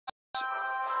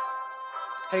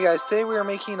Hey guys, today we are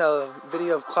making a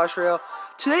video of Clash Royale.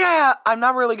 Today I'm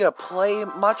not really going to play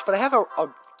much, but I have a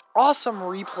awesome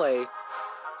replay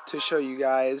to show you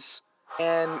guys.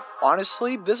 And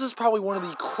honestly, this is probably one of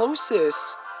the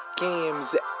closest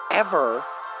games ever.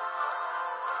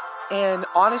 And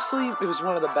honestly, it was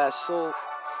one of the best, so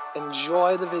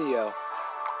enjoy the video.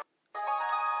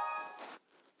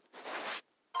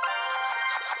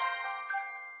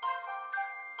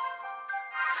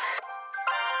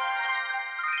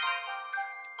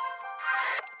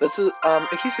 This is,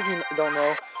 in case if you don't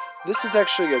know, this is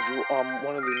actually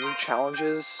one of the new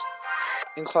challenges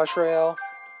in Clash Royale.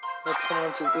 That's coming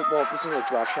up to, well, this isn't a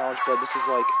draft challenge, but this is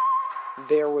like,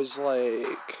 there was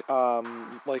like a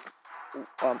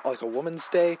Women's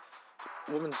Day,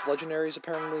 Women's Legendaries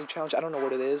apparently challenge. I don't know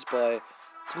what it is, but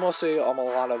it's mostly a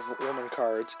lot of woman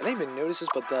cards. I didn't even notice this,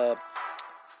 but the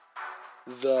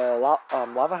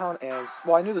Lava Hound and,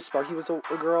 well, I knew the Sparky was a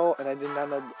girl, and I did not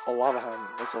know a Lava Hound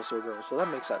was also a girl, so that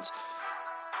makes sense.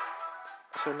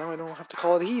 So now I don't have to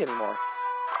call it a he anymore.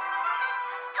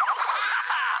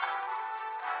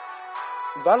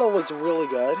 The battle was really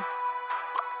good.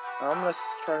 I'm gonna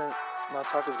try to not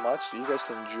talk as much so you guys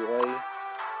can enjoy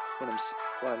what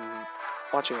I'm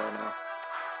watching right now.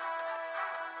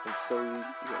 And so you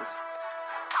guys.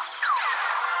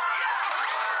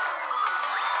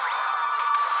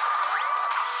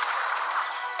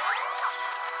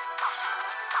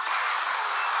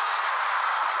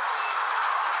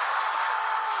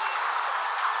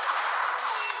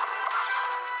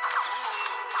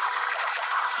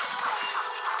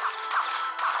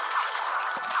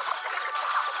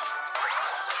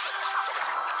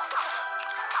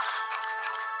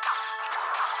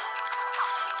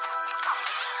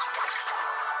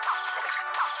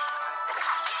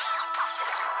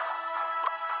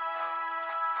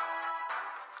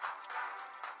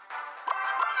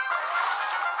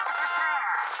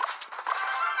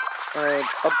 Alright,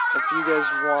 if you guys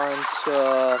want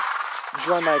to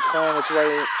join my clan, it's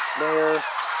right there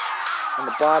in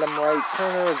the bottom right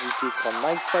corner. As you see, it's called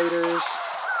Night Fighters.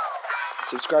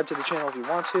 Subscribe to the channel if you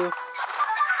want to.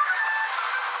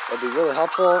 It'll be really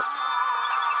helpful.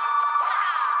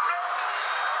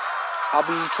 I'll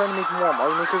be trying to make more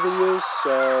Mario Maker videos,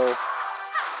 so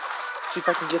see if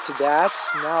I can get to that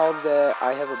now that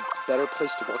I have a better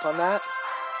place to work on that.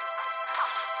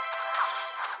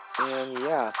 And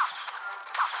yeah.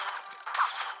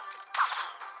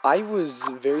 I was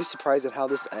very surprised at how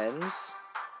this ends.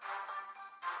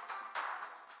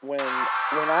 When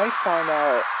I found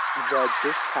out that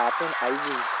this happened, I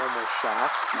was almost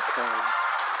shocked because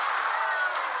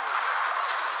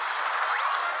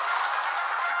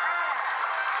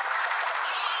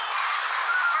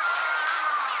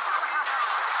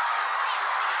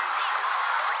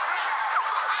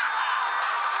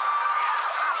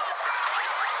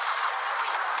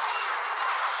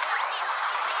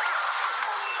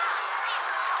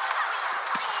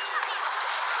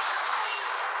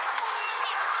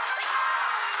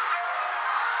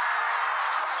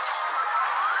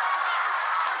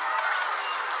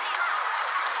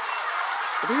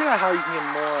I figured out how you can get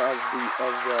more of the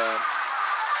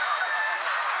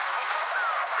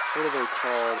what are they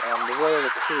called? The Royal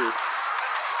Recruits.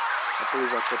 I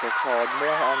believe that's what they're called.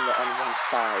 More on one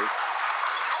side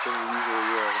than you usually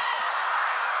will.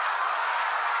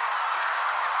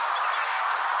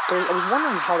 I was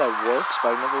wondering how that works,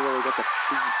 but I never really got to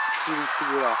truly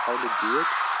figure out how to do it.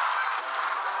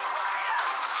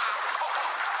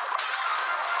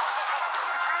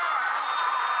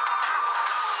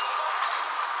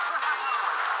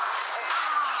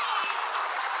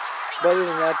 But other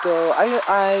than that, though, I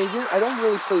don't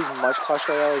really play as much Clash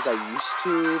Royale as I used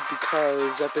to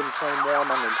because I've been playing more on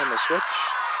my Nintendo Switch,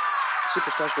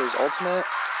 Super Smash Bros. Ultimate.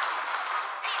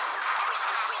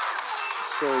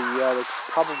 So yeah, that's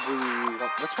one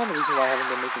of the reasons why I haven't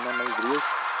been making that many videos.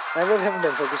 And I really haven't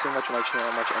been focusing much on my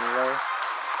channel much anyway.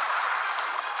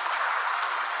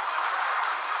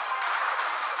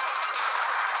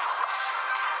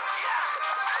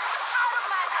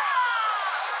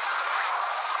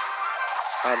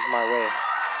 Out of my way.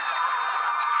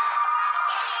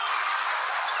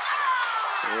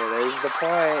 Yeah, there's the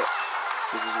point.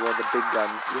 This is where the big gun.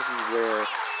 This is where.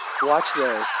 Watch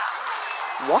this.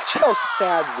 Watch how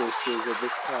sad this is at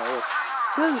this point.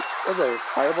 See how the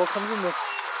fireball comes in?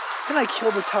 And I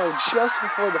killed the tower just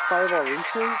before the fireball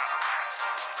reaches.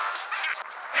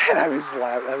 And I was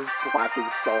laughing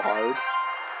so hard.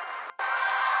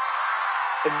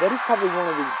 And that is probably one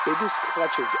of the biggest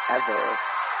clutches ever.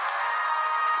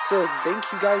 So thank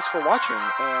you guys for watching,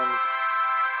 and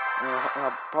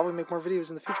I'll probably make more videos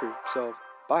in the future, so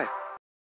bye.